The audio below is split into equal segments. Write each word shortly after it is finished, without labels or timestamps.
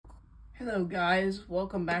Hello guys,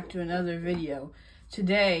 welcome back to another video.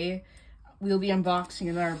 Today, we'll be unboxing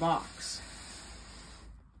another box.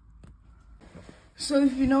 So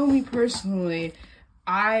if you know me personally,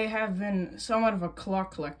 I have been somewhat of a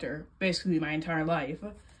clock collector, basically my entire life.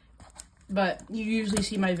 But you usually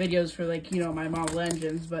see my videos for my model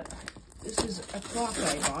engines, but this is a clock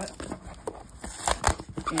I bought.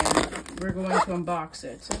 And we're going to unbox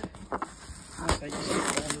it. Unless I just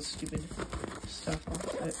get all this stupid stuff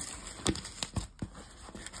off it.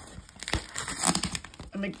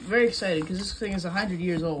 I'm very excited because this thing is 100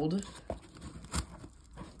 years old.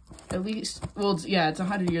 At least, well, it's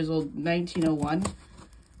 100 years old, 1901.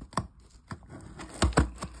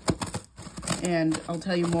 And I'll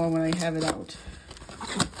tell you more when I have it out.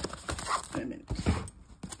 Wait a minute.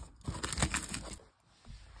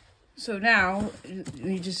 So now,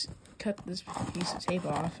 we just cut this piece of tape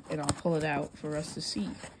off and I'll pull it out for us to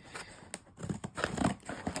see.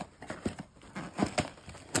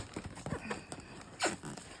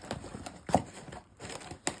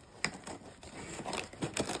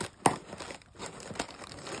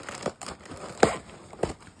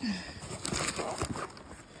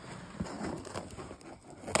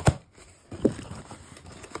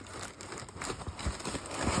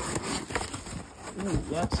 Ooh,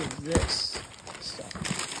 lots of this stuff.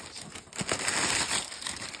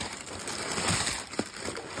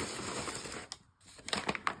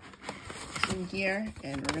 It's in here,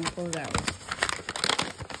 and we're gonna pull it out.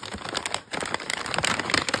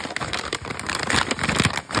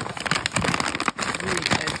 I'm really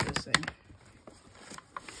excited for this thing.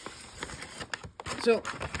 So,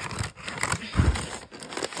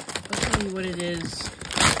 I'll tell you what it is.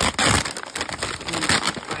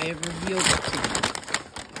 I have revealed it to you.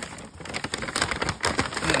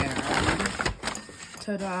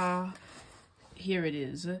 Ta-da! Here it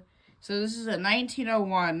is. So this is a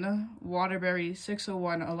 1901 Waterbury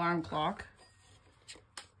 601 alarm clock.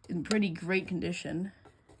 In pretty great condition.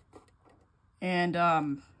 And,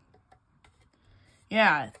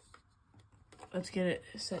 yeah. Let's get it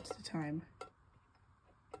set to the time.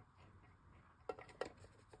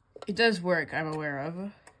 It does work, I'm aware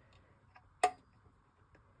of.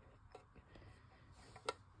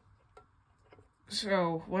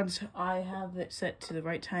 So, once I have it set to the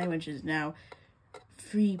right time, which is now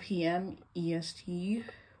 3 p.m. EST,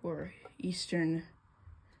 or Eastern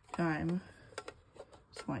Time,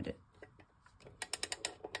 let's find it.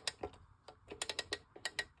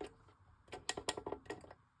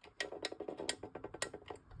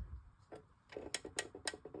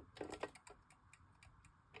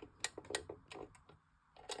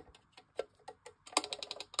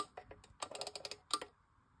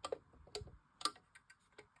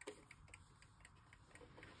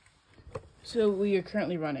 So we are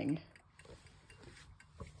currently running.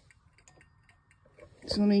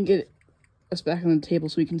 So let me get us back on the table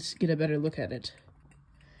so we can get a better look at it.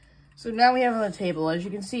 So now we have on the table, as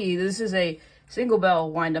you can see, this is a single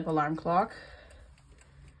bell wind-up alarm clock.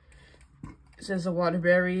 It says the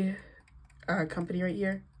Waterbury company right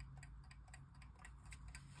here.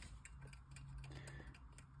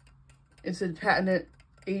 It said patented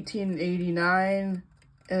 1889,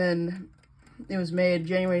 and then it was made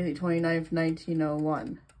January 29th,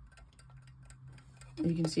 1901.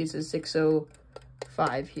 You can see it says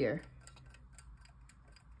 605 here.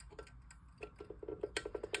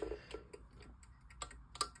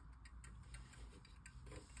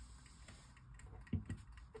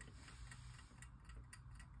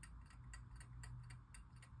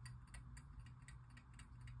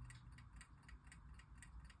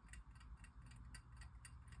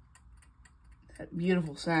 That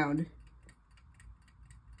beautiful sound.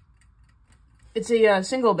 It's a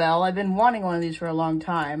single bell. I've been wanting one of these for a long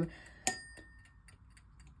time.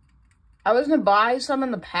 I was going to buy some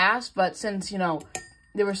in the past, but since,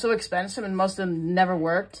 they were so expensive and most of them never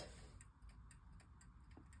worked,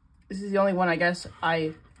 this is the only one I guess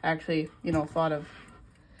I actually, thought of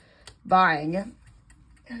buying.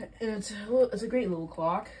 And it's a great little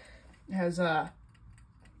clock. It has a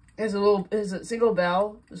single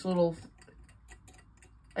bell, this little,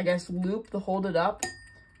 I guess, loop to hold it up.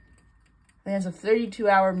 It has a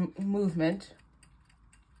 32-hour movement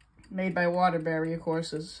made by Waterbury, of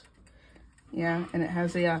course. And it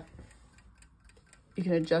has a, you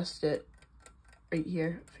can adjust it right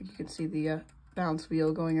here. I think you can see the bounce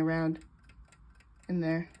wheel going around in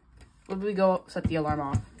there. Let me go set the alarm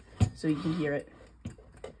off so you can hear it.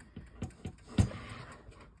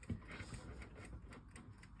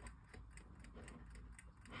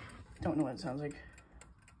 Don't know what it sounds like.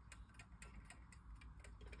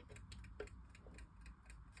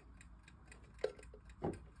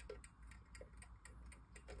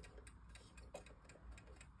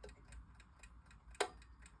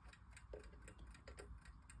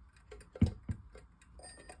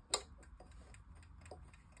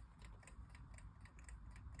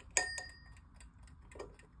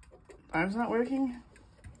 Arm's not working?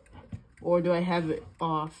 Or do I have it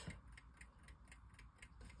off?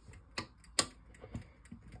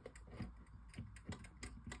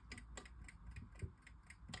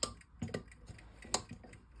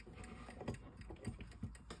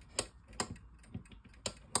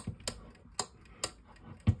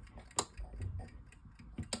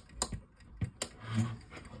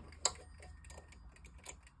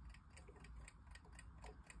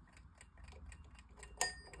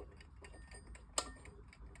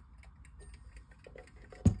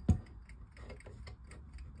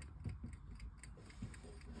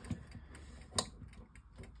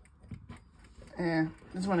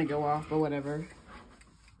 Just want to go off, but whatever.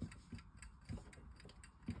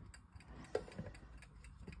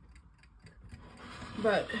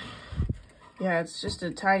 But, yeah, it's just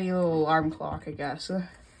a tiny little alarm clock, I guess.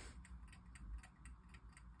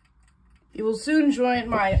 You will soon join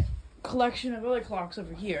my collection of other clocks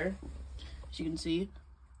over here, as you can see.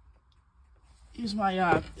 Here's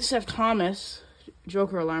my Seth Thomas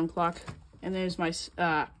Joker alarm clock, and there's my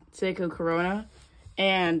Seiko Corona,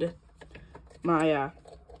 and my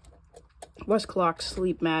West Clock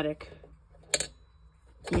Sleepmatic.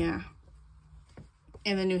 Yeah.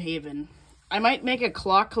 And the New Haven. I might make a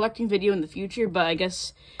clock collecting video in the future, but I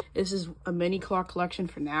guess this is a mini clock collection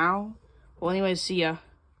for now. Well, anyways, see ya.